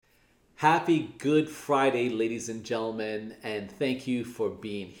Happy Good Friday, ladies and gentlemen, and thank you for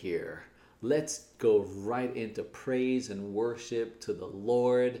being here. Let's go right into praise and worship to the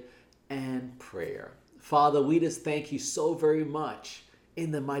Lord and prayer. Father, we just thank you so very much in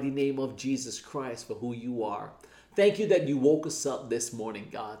the mighty name of Jesus Christ for who you are. Thank you that you woke us up this morning,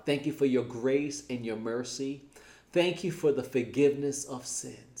 God. Thank you for your grace and your mercy. Thank you for the forgiveness of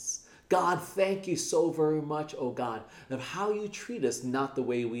sins. God, thank you so very much, oh God, of how you treat us not the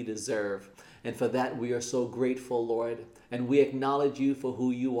way we deserve. And for that, we are so grateful, Lord. And we acknowledge you for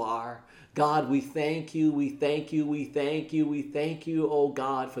who you are. God, we thank you, we thank you, we thank you, we thank you, oh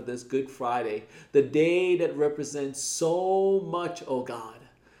God, for this Good Friday, the day that represents so much, oh God.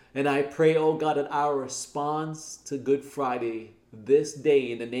 And I pray, oh God, that our response to Good Friday this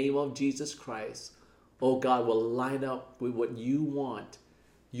day in the name of Jesus Christ, oh God, will line up with what you want,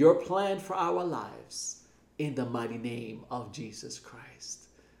 your plan for our lives in the mighty name of Jesus Christ.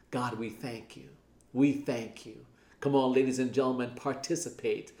 God, we thank you. We thank you. Come on, ladies and gentlemen,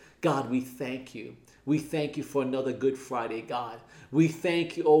 participate. God, we thank you. We thank you for another Good Friday, God. We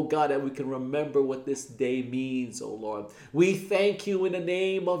thank you, oh God, that we can remember what this day means, oh Lord. We thank you in the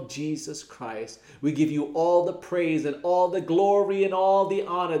name of Jesus Christ. We give you all the praise and all the glory and all the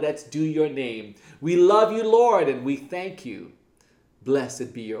honor that's due your name. We love you, Lord, and we thank you.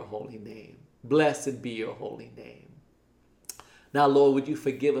 Blessed be your holy name. Blessed be your holy name. Now, Lord, would you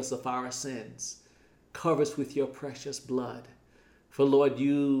forgive us of our sins? Cover us with your precious blood. For, Lord,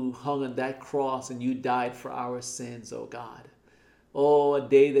 you hung on that cross and you died for our sins, oh God. Oh, a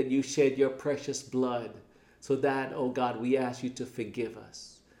day that you shed your precious blood. So that, oh God, we ask you to forgive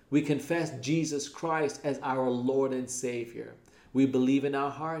us. We confess Jesus Christ as our Lord and Savior. We believe in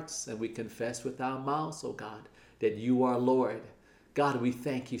our hearts and we confess with our mouths, oh God, that you are Lord. God, we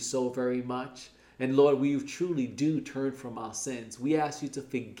thank you so very much. And Lord, we truly do turn from our sins. We ask you to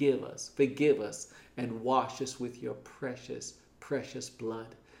forgive us, and wash us with your precious, precious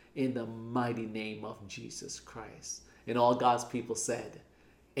blood in the mighty name of Jesus Christ. And all God's people said,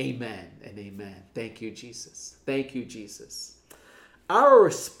 amen and amen. Thank you, Jesus. Thank you, Jesus. Our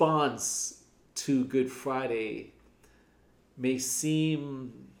response to Good Friday may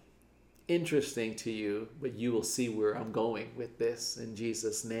seem interesting to you, but you will see where I'm going with this in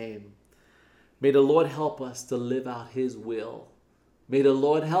Jesus' name. May the Lord help us to live out his will. May the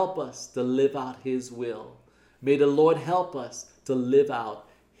Lord help us to live out his will. May the Lord help us to live out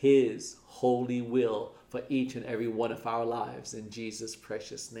his holy will for each and every one of our lives in Jesus'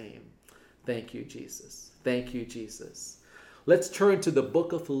 precious name. Thank you, Jesus. Thank you, Jesus. Let's turn to the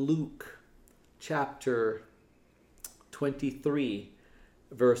book of Luke, chapter 23,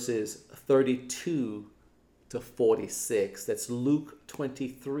 verses 32 to 46. That's Luke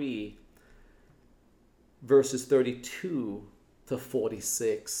 23, verses 32 to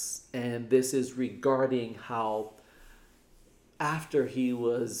 46. And this is regarding how after he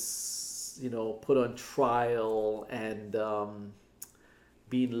was, put on trial and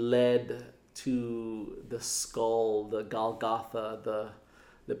being led to the skull, the Golgotha,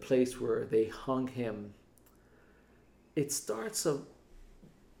 the place where they hung him, it starts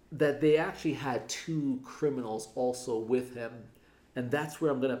that they actually had two criminals also with him. And that's where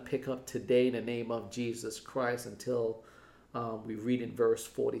I'm going to pick up today in the name of Jesus Christ until we read in verse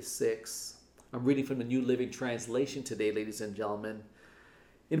 46. I'm reading from the New Living Translation today, ladies and gentlemen.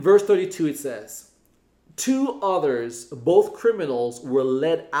 In verse 32 it says, two others, both criminals, were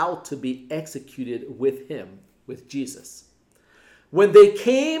led out to be executed with him, with Jesus. When they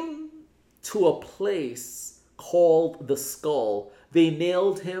came to a place called the Skull, they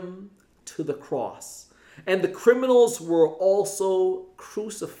nailed him to the cross. And the criminals were also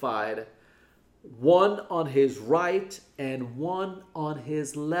crucified, one on his right and one on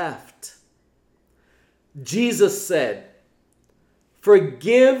his left. Jesus said,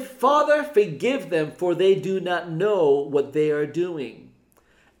 Father, forgive them, for they do not know what they are doing.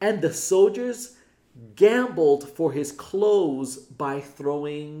 And the soldiers gambled for his clothes by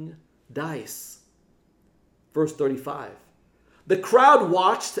throwing dice. Verse 35. The crowd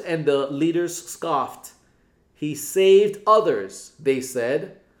watched and the leaders scoffed. He saved others, they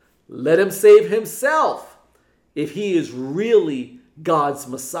said. Let him save himself if he is really God's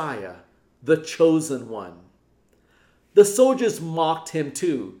Messiah, the chosen one. The soldiers mocked him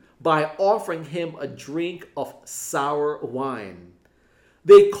too by offering him a drink of sour wine.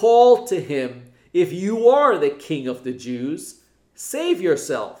 They called to him, if you are the king of the Jews, save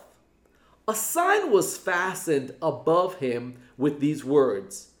yourself. A sign was fastened above him with these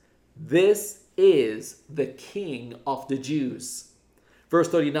words, this is the King of the Jews. Verse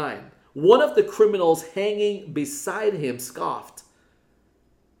 39, one of the criminals hanging beside him scoffed,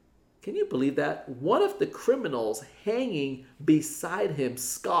 Can you believe that? One of the criminals hanging beside him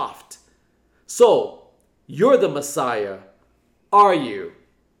scoffed. So, you're the Messiah, are you?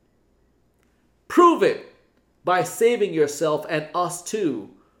 Prove it by saving yourself and us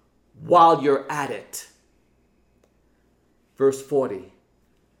too while you're at it. Verse 40.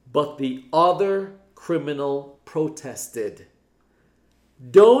 But the other criminal protested.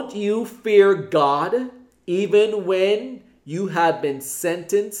 Don't you fear God even when you have been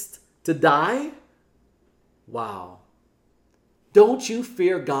sentenced to die? Wow. Don't you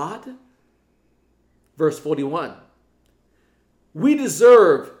fear God? Verse 41. We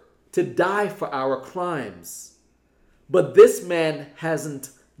deserve to die for our crimes, but this man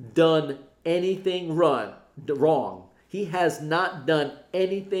hasn't done anything wrong. He has not done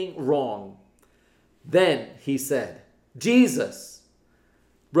anything wrong. Then he said, Jesus,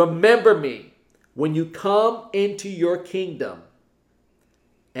 remember me when you come into your kingdom.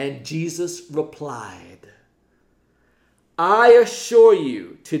 And Jesus replied, I assure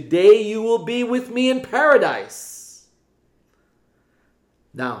you, today you will be with me in paradise.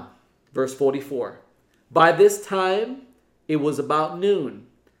 Now, verse 44. By this time, it was about noon,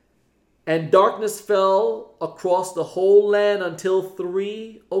 and darkness fell across the whole land until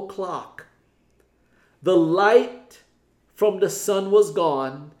 3 o'clock. The light from the sun was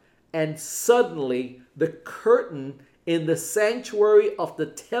gone, and suddenly the curtain in the sanctuary of the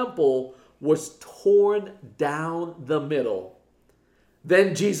temple was torn down the middle.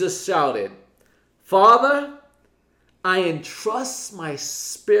 Then Jesus shouted, Father, I entrust my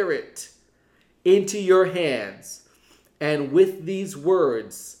spirit into your hands. And with these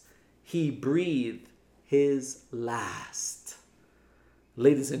words, he breathed his last.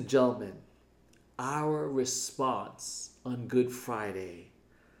 Ladies and gentlemen, our response on Good Friday.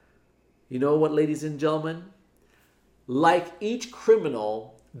 You know what, ladies and gentlemen? Like each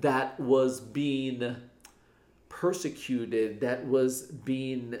criminal that was being persecuted, that was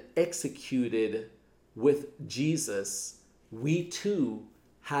being executed with Jesus, we too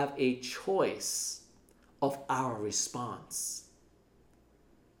have a choice of our response.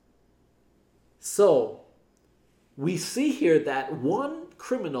 So, we see here that one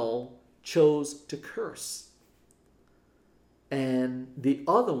criminal chose to curse, and the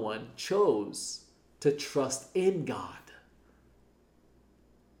other one chose to trust in God.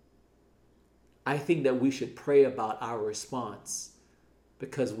 I think that we should pray about our response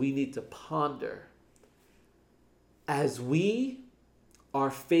because we need to ponder as we are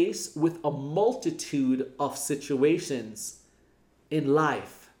faced with a multitude of situations in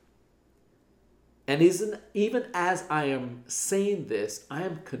life. And even as I am saying this, I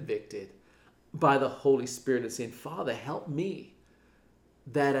am convicted by the Holy Spirit and saying, Father, help me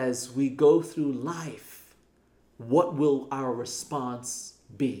that as we go through life, what will our response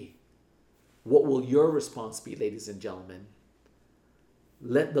be? What will your response be, ladies and gentlemen?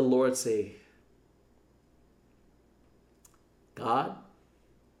 Let the Lord say, God,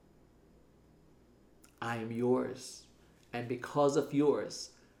 I am yours. And because of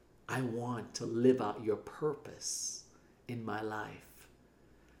yours, I want to live out your purpose in my life.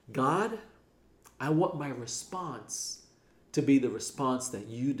 God, I want my response to be the response that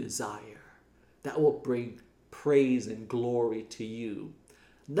you desire, that will bring praise and glory to you.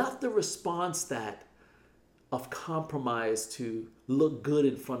 Not the response that of compromise to look good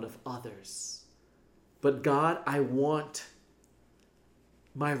in front of others. But God, I want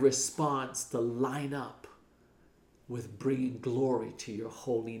my response to line up with bringing glory to your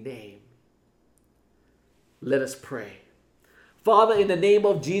holy name. Let us pray. Father, in the name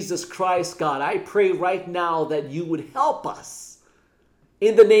of Jesus Christ, God, I pray right now that you would help us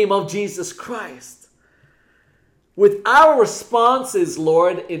in the name of Jesus Christ with our responses,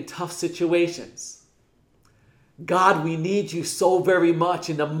 Lord, in tough situations. God, we need you so very much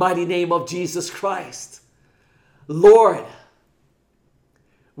in the mighty name of Jesus Christ. Lord,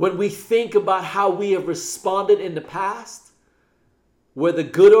 when we think about how we have responded in the past, whether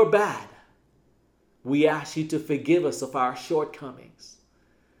good or bad, we ask you to forgive us of our shortcomings.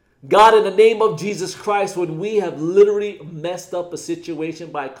 God, in the name of Jesus Christ, when we have literally messed up a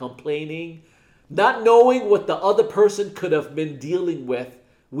situation by complaining, not knowing what the other person could have been dealing with,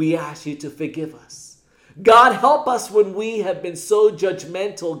 we ask you to forgive us. God, help us when we have been so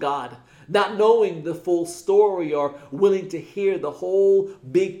judgmental, God, not knowing the full story or willing to hear the whole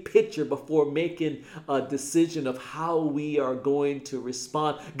big picture before making a decision of how we are going to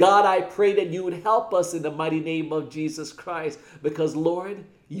respond. God, I pray that you would help us in the mighty name of Jesus Christ because, Lord,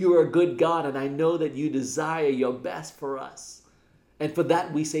 you are a good God and I know that you desire your best for us. And for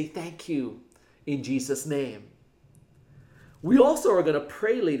that we say thank you in Jesus' name. We also are going to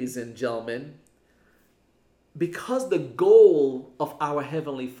pray, ladies and gentlemen, because the goal of our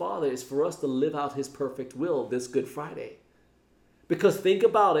Heavenly Father is for us to live out His perfect will this Good Friday. Because think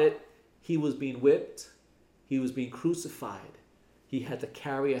about it, He was being whipped, He was being crucified, He had to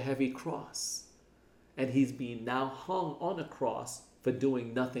carry a heavy cross, and He's being now hung on a cross for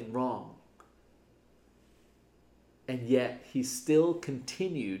doing nothing wrong. And yet He still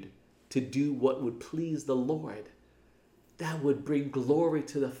continued to do what would please the Lord, that would bring glory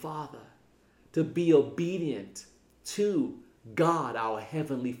to the Father, to be obedient to God, our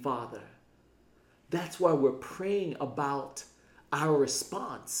Heavenly Father. That's why we're praying about our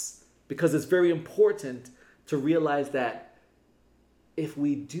response, because it's very important to realize that if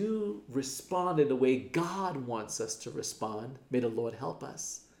we do respond in the way God wants us to respond, may the Lord help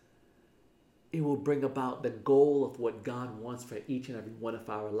us, it will bring about the goal of what God wants for each and every one of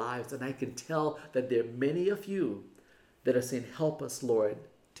our lives. And I can tell that there are many of you that are saying, help us, Lord,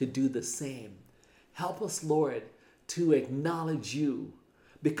 to do the same. Help us, Lord, to acknowledge you.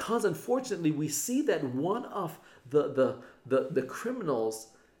 Because unfortunately, we see that one of the criminals,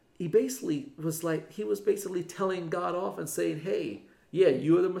 he was basically telling God off and saying, hey, yeah,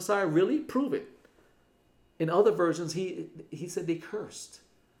 you are the Messiah. Really? Prove it. In other versions, he said they cursed.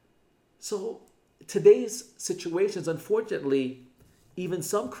 So today's situations, unfortunately, even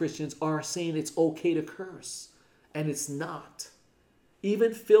some Christians are saying it's okay to curse, and it's not.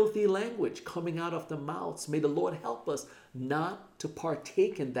 Even filthy language coming out of the mouths. May the Lord help us not to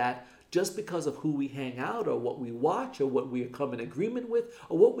partake in that just because of who we hang out or what we watch or what we come in agreement with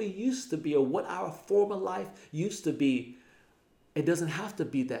or what we used to be or what our former life used to be. It doesn't have to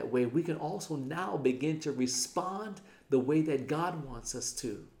be that way. We can also now begin to respond the way that God wants us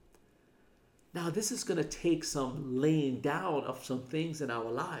to. Now, this is going to take some laying down of some things in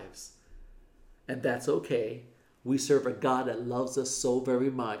our lives. And that's okay. We serve a God that loves us so very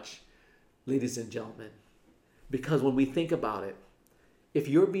much, ladies and gentlemen. Because when we think about it, if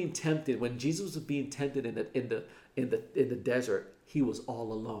you're being tempted, when Jesus was being tempted in the desert, He was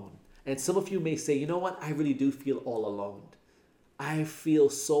all alone. And some of you may say, you know what? I really do feel all alone. I feel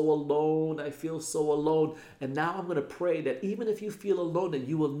so alone. I feel so alone. And now I'm going to pray that even if you feel alone, that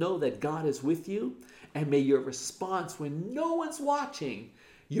you will know that God is with you. And may your response, when no one's watching,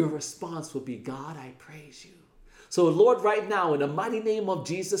 your response will be, God, I praise you. So Lord, right now, in the mighty name of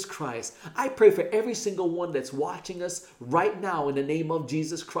Jesus Christ, I pray for every single one that's watching us right now in the name of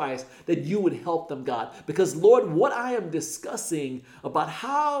Jesus Christ, that you would help them, God. Because Lord, what I am discussing about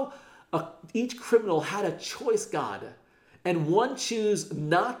how each criminal had a choice, God, and one chose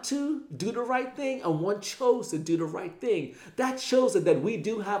not to do the right thing, and one chose to do the right thing. That shows that we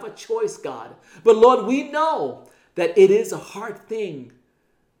do have a choice, God. But Lord, we know that it is a hard thing.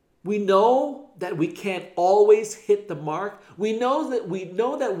 We know that we can't always hit the mark. We know that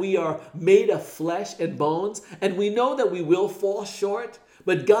we are made of flesh and bones, and we know that we will fall short.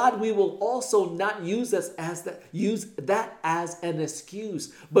 But God, we will also not use that as an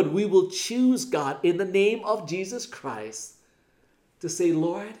excuse, but we will choose, God, in the name of Jesus Christ, to say,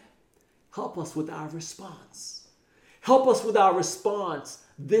 Lord, help us with our response. Help us with our response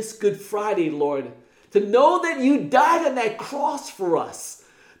this Good Friday, Lord, to know that you died on that cross for us,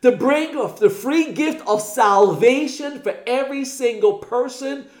 to bring the free gift of salvation for every single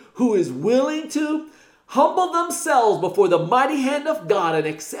person who is willing to humble themselves before the mighty hand of God and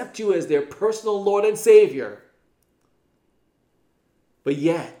accept you as their personal Lord and Savior. But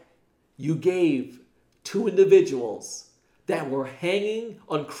yet, you gave two individuals that were hanging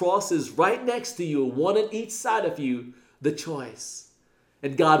on crosses right next to you, one on each side of you, the choice.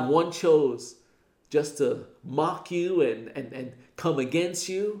 And God, one chose just to mock you and come against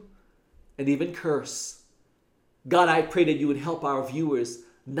you and even curse. God, I pray that you would help our viewers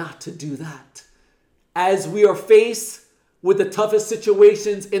not to do that. As we are faced with the toughest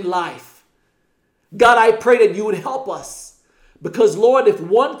situations in life, God, I pray that you would help us. Because, Lord, if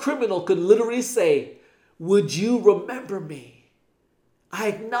one criminal could literally say, would you remember me? I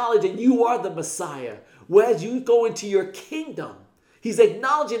acknowledge that you are the Messiah. Whereas you go into your kingdom, he's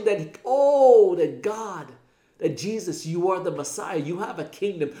acknowledging that God, that Jesus, you are the Messiah. You have a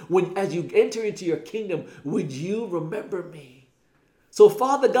kingdom. As you enter into your kingdom, would you remember me? So,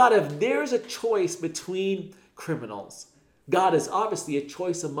 Father God, if there's a choice between criminals, God is obviously a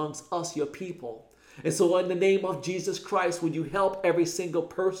choice amongst us, your people. And so in the name of Jesus Christ, would you help every single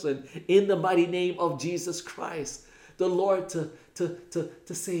person in the mighty name of Jesus Christ, the Lord, to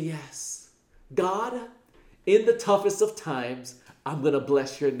say yes. God, in the toughest of times, I'm going to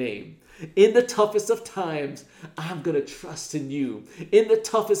bless your name. In the toughest of times, I'm going to trust in you. In the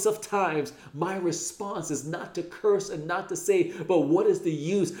toughest of times, my response is not to curse and not to say, but what is the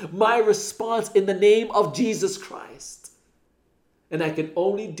use? My response in the name of Jesus Christ. And I can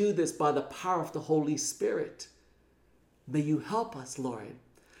only do this by the power of the Holy Spirit. May you help us, Lord,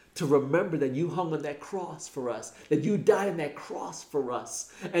 to remember that you hung on that cross for us, that you died on that cross for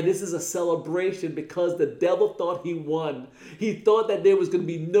us. And this is a celebration because the devil thought he won. He thought that there was going to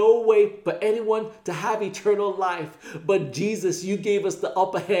be no way for anyone to have eternal life. But Jesus, you gave us the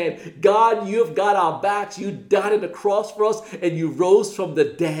upper hand. God, you've got our backs. You died on the cross for us and you rose from the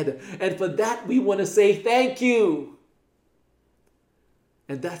dead. And for that, we want to say thank you.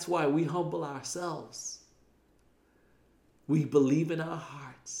 And that's why we humble ourselves. We believe in our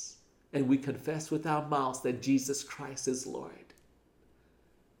hearts and we confess with our mouths that Jesus Christ is Lord.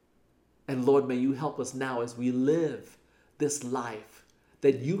 And Lord, may you help us now as we live this life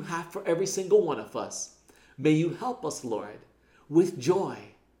that you have for every single one of us. May you help us, Lord, with joy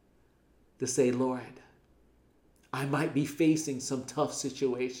to say, Lord, I might be facing some tough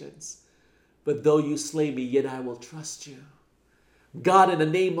situations, but though you slay me, yet I will trust you. God, in the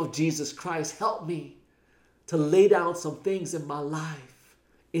name of Jesus Christ, help me to lay down some things in my life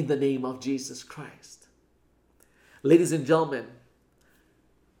in the name of Jesus Christ. Ladies and gentlemen,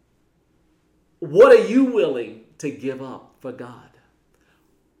 what are you willing to give up for God?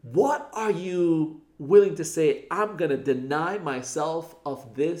 What are you willing to say, I'm going to deny myself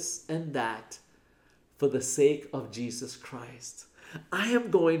of this and that for the sake of Jesus Christ? I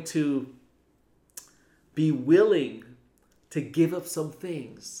am going to be willing to give up some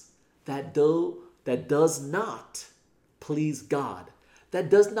things that does not please God, that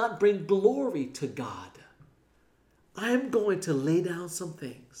does not bring glory to God. I am going to lay down some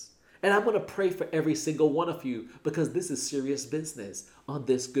things. And I'm going to pray for every single one of you because this is serious business on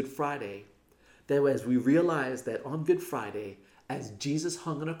this Good Friday. That as we realize that on Good Friday, as Jesus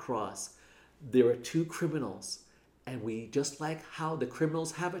hung on a cross, there are two criminals. And we, just like how the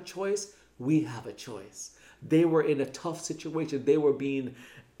criminals have a choice, we have a choice. They were in a tough situation. They were being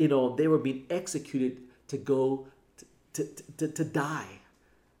executed to go to die.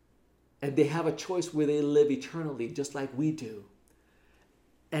 And they have a choice where they live eternally, just like we do.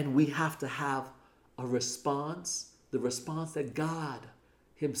 And we have to have a response, the response that God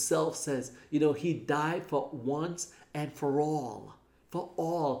himself says, he died for once and for all. For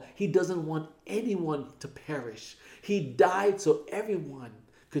all. He doesn't want anyone to perish. He died so everyone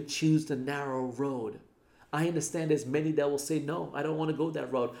could choose the narrow road. I understand there's many that will say, no, I don't want to go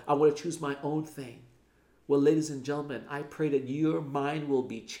that road. I want to choose my own thing. Well, ladies and gentlemen, I pray that your mind will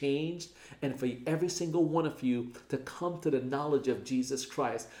be changed and for every single one of you to come to the knowledge of Jesus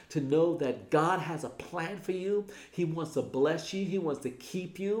Christ, to know that God has a plan for you. He wants to bless you. He wants to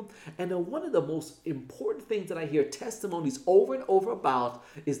keep you. And one of the most important things that I hear testimonies over and over about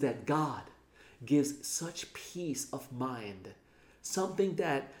is that God gives such peace of mind. Something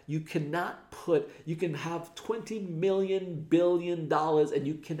that you cannot you can have $20 billion and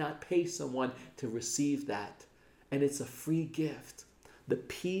you cannot pay someone to receive that. And it's a free gift. The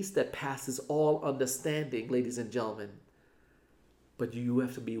peace that passes all understanding, ladies and gentlemen. But you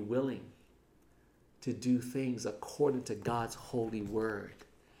have to be willing to do things according to God's holy word.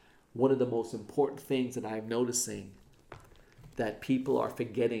 One of the most important things that I'm noticing that people are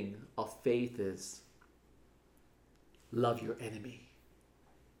forgetting of faith is love your enemy.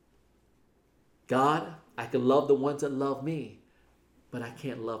 God, I can love the ones that love me, but I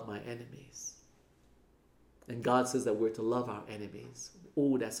can't love my enemies. And God says that we're to love our enemies.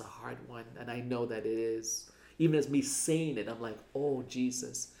 Oh, that's a hard one. And I know that it is. Even as me saying it, I'm like, oh,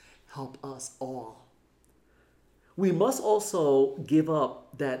 Jesus, help us all. We must also give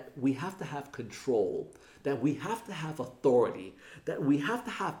up that we have to have control, that we have to have authority, that we have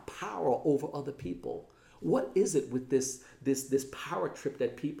to have power over other people. What is it with this power trip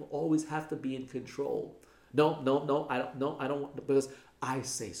that people always have to be in control? No, I don't want, because I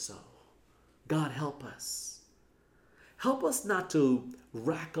say so. God, help us. Help us not to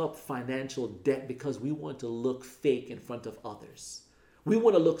rack up financial debt because we want to look fake in front of others. We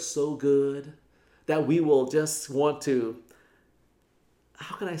want to look so good that we will just want to,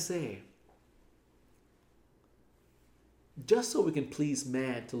 how can I say? Just so we can please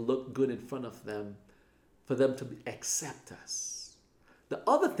man, to look good in front of them, for them to accept us. The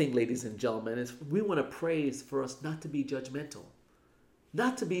other thing, ladies and gentlemen, is we want to pray for us not to be judgmental.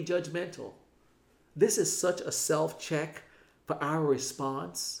 Not to be judgmental. This is such a self-check for our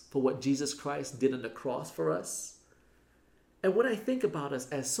response for what Jesus Christ did on the cross for us. And when I think about us,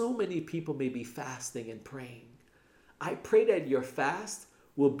 as so many people may be fasting and praying, I pray that your fast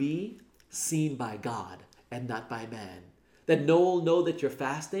will be seen by God and not by man. That no one will know that you're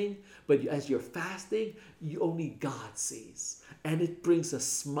fasting, but as you're fasting, only God sees. And it brings a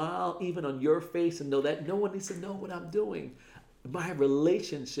smile even on your face and know that no one needs to know what I'm doing. My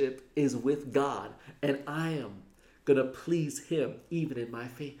relationship is with God, and I am gonna please Him even in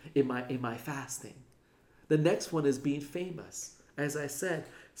my fasting. The next one is being famous. As I said,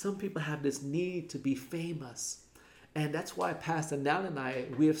 some people have this need to be famous. And that's why Pastor Nal and I,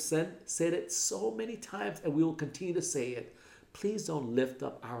 we have said it so many times, and we will continue to say it. Please don't lift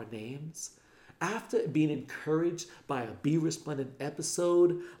up our names. After being encouraged by a Be Resplendent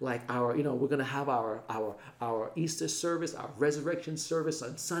episode, like we're going to have our Easter service, our resurrection service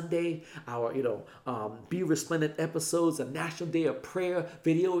on Sunday, our, Be Resplendent episodes, a National Day of Prayer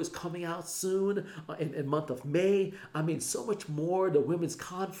video is coming out soon in month of May. I mean, so much more. The women's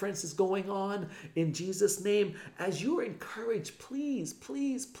conference is going on in Jesus' name. As you are encouraged, please,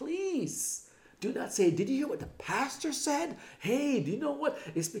 please, please do not say, did you hear what the pastor said? Hey, do you know what?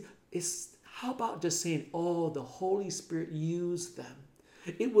 How about just saying, oh, the Holy Spirit used them.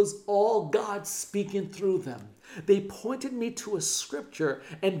 It was all God speaking through them. They pointed me to a scripture,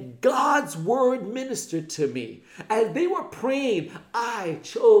 and God's word ministered to me. As they were praying, I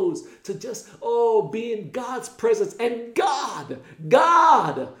chose to just, be in God's presence. And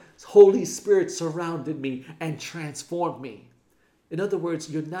God's Holy Spirit surrounded me and transformed me. In other words,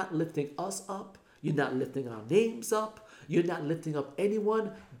 you're not lifting us up. You're not lifting our names up. You're not lifting up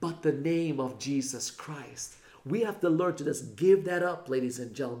anyone but the name of Jesus Christ. We have to learn to just give that up, ladies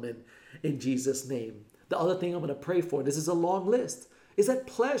and gentlemen, in Jesus' name. The other thing I'm going to pray for, this is a long list, is that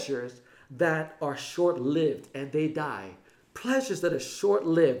pleasures that are short-lived and they die. Pleasures that are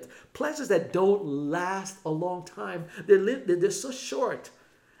short-lived. Pleasures that don't last a long time. They're so short.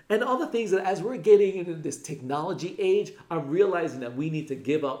 And other things that as we're getting into this technology age, I'm realizing that we need to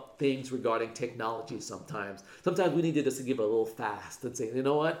give up things regarding technology sometimes. Sometimes we need to just give a little fast and say, you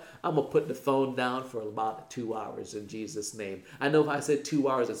know what? I'm going to put the phone down for about 2 hours in Jesus' name. I know if I said 2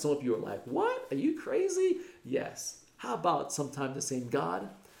 hours and some of you are like, what? Are you crazy? Yes. How about sometimes just saying, God,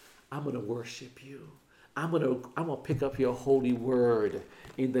 I'm going to worship you. I'm gonna pick up your holy word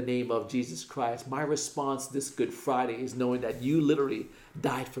in the name of Jesus Christ. My response this Good Friday is knowing that you literally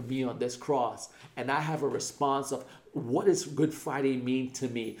died for me on this cross. And I have a response of, what does Good Friday mean to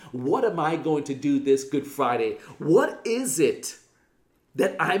me? What am I going to do this Good Friday? What is it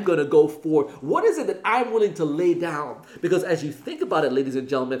that I'm going to go for? What is it that I'm willing to lay down? Because as you think about it, ladies and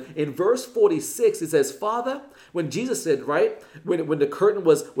gentlemen, in verse 46, it says, Father, when Jesus said, right, when the curtain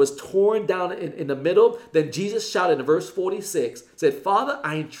was torn down in the middle, then Jesus shouted in verse 46, said, Father,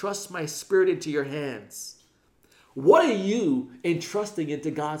 I entrust my spirit into your hands. What are you entrusting into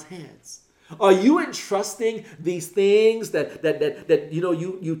God's hands? Are you entrusting these things that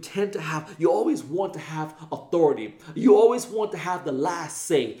you tend to have? You always want to have authority. You always want to have the last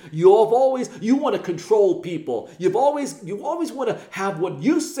say. You want to control people. You always want to have what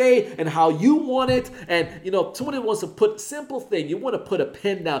you say and how you want it. And somebody wants to put simple thing. You want to put a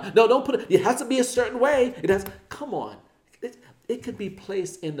pen down. No, don't put it. It has to be a certain way. Come on. It could be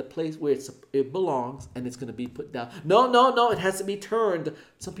placed in the place where it belongs, and it's going to be put down. No, it has to be turned.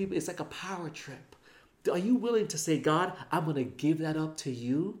 Some people, it's like a power trip. Are you willing to say, God, I'm going to give that up to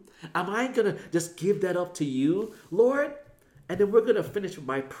you? Am I going to just give that up to you, Lord? And then we're going to finish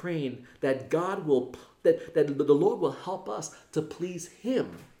by praying that that the Lord will help us to please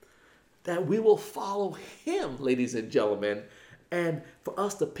Him, that we will follow Him, ladies and gentlemen, and for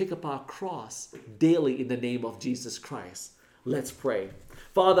us to pick up our cross daily in the name of Jesus Christ. Let's pray.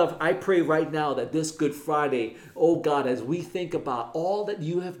 Father, I pray right now that this Good Friday, oh God, as we think about all that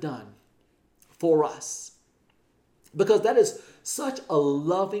you have done for us, because that is such a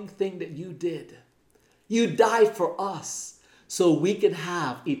loving thing that you did. You died for us so we can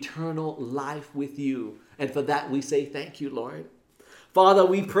have eternal life with you. And for that we say thank you, Lord. Father,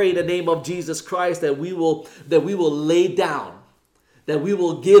 we pray in the name of Jesus Christ that we will lay down, that we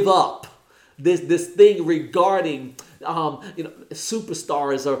will give up this thing regarding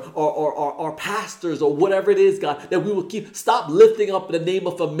superstars or pastors or whatever it is, God, that we will stop lifting up the name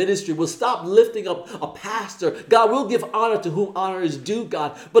of a ministry. We'll stop lifting up a pastor. God, we'll give honor to whom honor is due,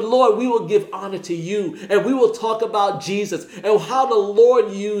 God. But Lord, we will give honor to you, and we will talk about Jesus and how the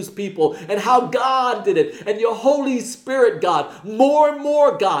Lord used people and how God did it, and your Holy Spirit, God, more and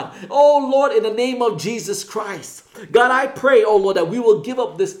more, God. Oh Lord, in the name of Jesus Christ, God, I pray, oh Lord, that we will give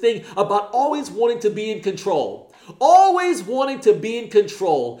up this thing about always wanting to be in control. always wanting to be in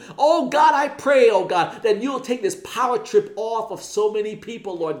control. Oh God, I pray, oh God, that you'll take this power trip off of so many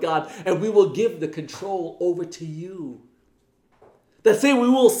people, Lord God, and we will give the control over to you. That say we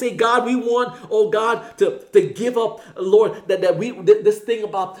will say, God, we want, oh God, to give up, Lord, this thing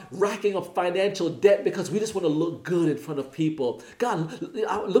about racking up financial debt because we just want to look good in front of people. God,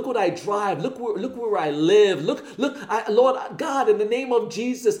 look what I drive. Look where I live. Lord God, in the name of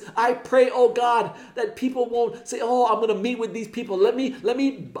Jesus, I pray, oh God, that people won't say, oh, I'm going to meet with these people. Let me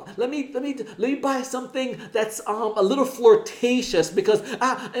buy something that's a little flirtatious because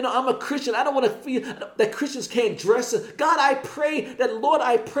I'm a Christian. I don't want to feel that Christians can't dress. God, I pray that, Lord,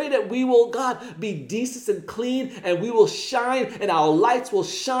 I pray that we will, God, be decent and clean, and we will shine, and our lights will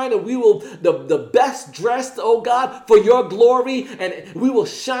shine, and we will the best dressed, oh God, for your glory, and we will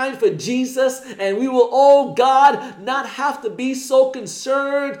shine for Jesus, and we will, oh God, not have to be so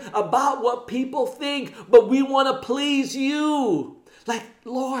concerned about what people think, but we want to please you. Like,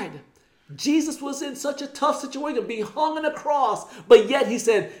 Lord, Jesus was in such a tough situation, being hung on a cross, but yet he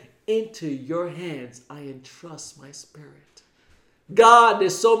said, into your hands I entrust my spirit. God,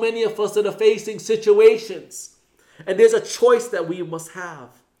 there's so many of us that are facing situations, and there's a choice that we must have.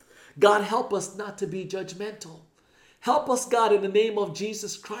 God, help us not to be judgmental. Help us, God, in the name of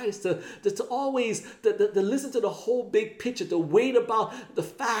Jesus Christ, to always to listen to the whole big picture, to wait about the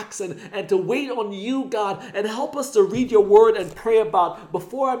facts and to wait on you, God, and help us to read your word and pray about,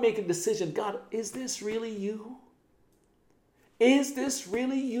 before I make a decision, God, is this really you? Is this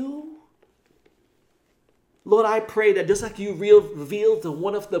really you? Lord, I pray that just like you revealed to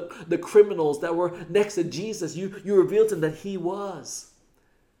one of the criminals that were next to Jesus, you revealed to him that he was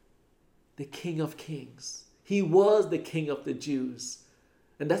the King of Kings. He was the King of the Jews.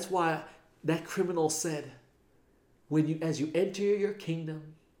 And that's why that criminal said, as you enter your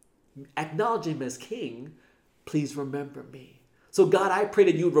kingdom, acknowledge him as King, please remember me. So God, I pray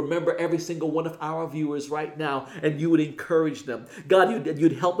that you would remember every single one of our viewers right now, and you would encourage them. God,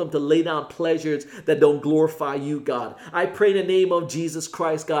 you'd help them to lay down pleasures that don't glorify you, God. I pray in the name of Jesus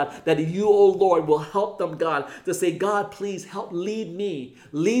Christ, God, that you, oh Lord, will help them, God, to say, God, please help lead me.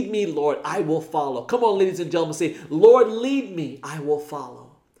 Lead me, Lord, I will follow. Come on, ladies and gentlemen, say, Lord, lead me, I will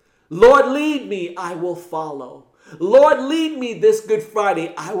follow. Lord, lead me, I will follow. Lord, lead me this Good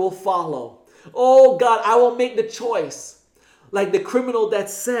Friday, I will follow. Oh God, I will make the choice. Like the criminal that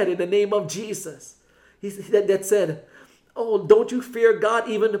said, in the name of Jesus, that said, oh, don't you fear God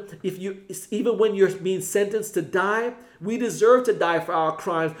even when you're being sentenced to die? We deserve to die for our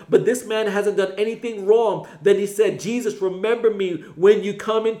crimes, but this man hasn't done anything wrong. Then he said, Jesus, remember me when you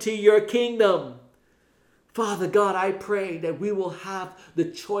come into your kingdom. Father God, I pray that we will have the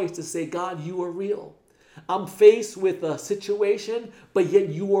choice to say, God, you are real. I'm faced with a situation, but yet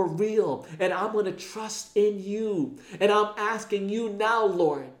you are real, and I'm going to trust in you. And I'm asking you now,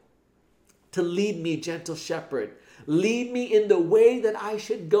 Lord, to lead me, gentle shepherd. Lead me in the way that I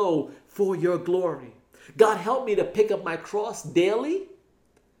should go for your glory. God, help me to pick up my cross daily,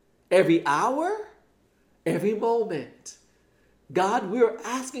 every hour, every moment. God, we're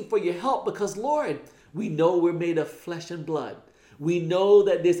asking for your help because, Lord, we know we're made of flesh and blood. We know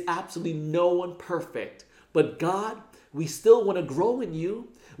that there's absolutely no one perfect. But God, we still want to grow in you.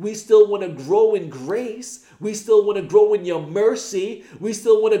 We still want to grow in grace. We still want to grow in your mercy. We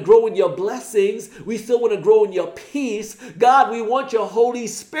still want to grow in your blessings. We still want to grow in your peace. God, we want your Holy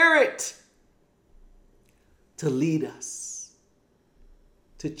Spirit to lead us,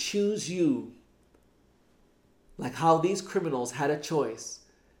 to choose you. Like how these criminals had a choice,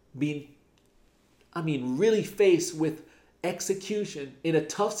 really faced with execution in a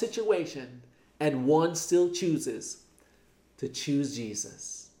tough situation, and one still chooses to choose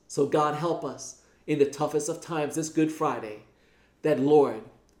Jesus. So God, help us in the toughest of times this Good Friday, that Lord,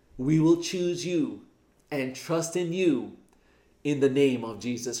 we will choose you and trust in you in the name of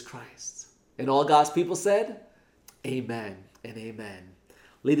Jesus Christ. And all God's people said, amen and amen.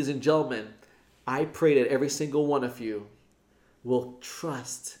 Ladies and gentlemen, I pray that every single one of you will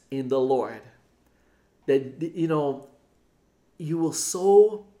trust in the Lord. That, you will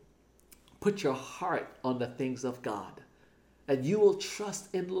so put your heart on the things of God, and you will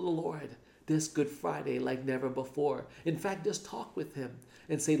trust in the Lord this Good Friday like never before. In fact, just talk with him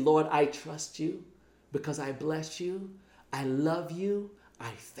and say, Lord, I trust you because I bless you. I love you.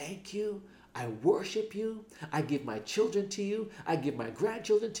 I thank you. I worship you. I give my children to you. I give my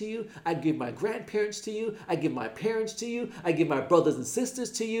grandchildren to you. I give my grandparents to you. I give my parents to you. I give my brothers and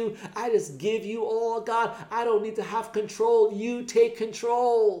sisters to you. I just give you all, God. I don't need to have control. You take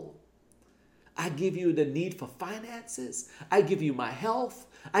control. I give you the need for finances. I give you my health.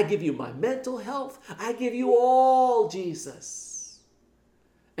 I give you my mental health. I give you all, Jesus.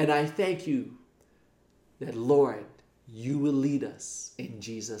 And I thank you that, Lord, you will lead us in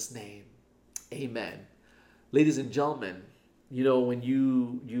Jesus' name. Amen. Ladies and gentlemen, when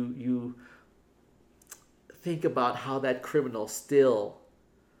you think about how that criminal still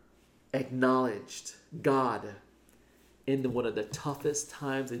acknowledged God in one of the toughest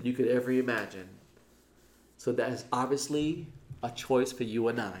times that you could ever imagine. So that is obviously a choice for you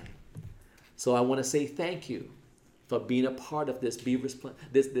and I. So I want to say thank you for being a part of this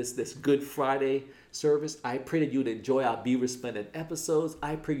this Good Friday service. I pray that you'd enjoy our Be Resplendent episodes.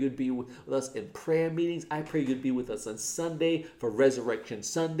 I pray you'd be with us in prayer meetings. I pray you'd be with us on Sunday for Resurrection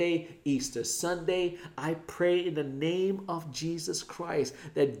Sunday, Easter Sunday. I pray in the name of Jesus Christ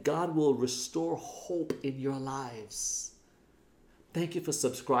that God will restore hope in your lives. Thank you for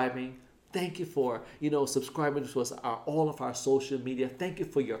subscribing. Thank you for, subscribing to us, all of our social media. Thank you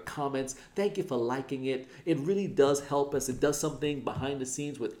for your comments. Thank you for liking it. It really does help us. It does something behind the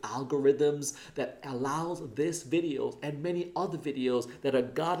scenes with algorithms that allows this video and many other videos that are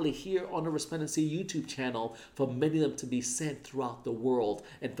godly here on the Resplendency YouTube channel for many of them to be sent throughout the world.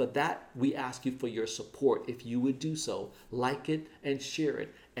 And for that, we ask you for your support. If you would do so, like it and share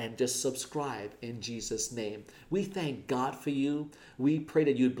it. And just subscribe in Jesus' name. We thank God for you. We pray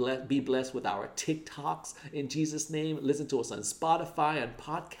that you'd be blessed with our TikToks in Jesus' name. Listen to us on Spotify and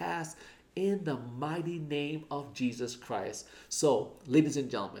podcasts in the mighty name of Jesus Christ. So, ladies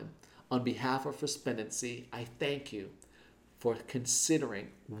and gentlemen, on behalf of Resplendency, I thank you for considering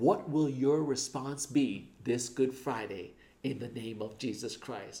what will your response be this Good Friday in the name of Jesus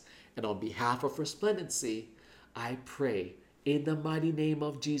Christ. And on behalf of Resplendency, I pray in the mighty name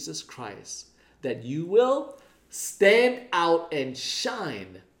of Jesus Christ that you will stand out and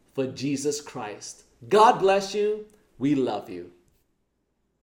shine for Jesus Christ. God bless you. We love you.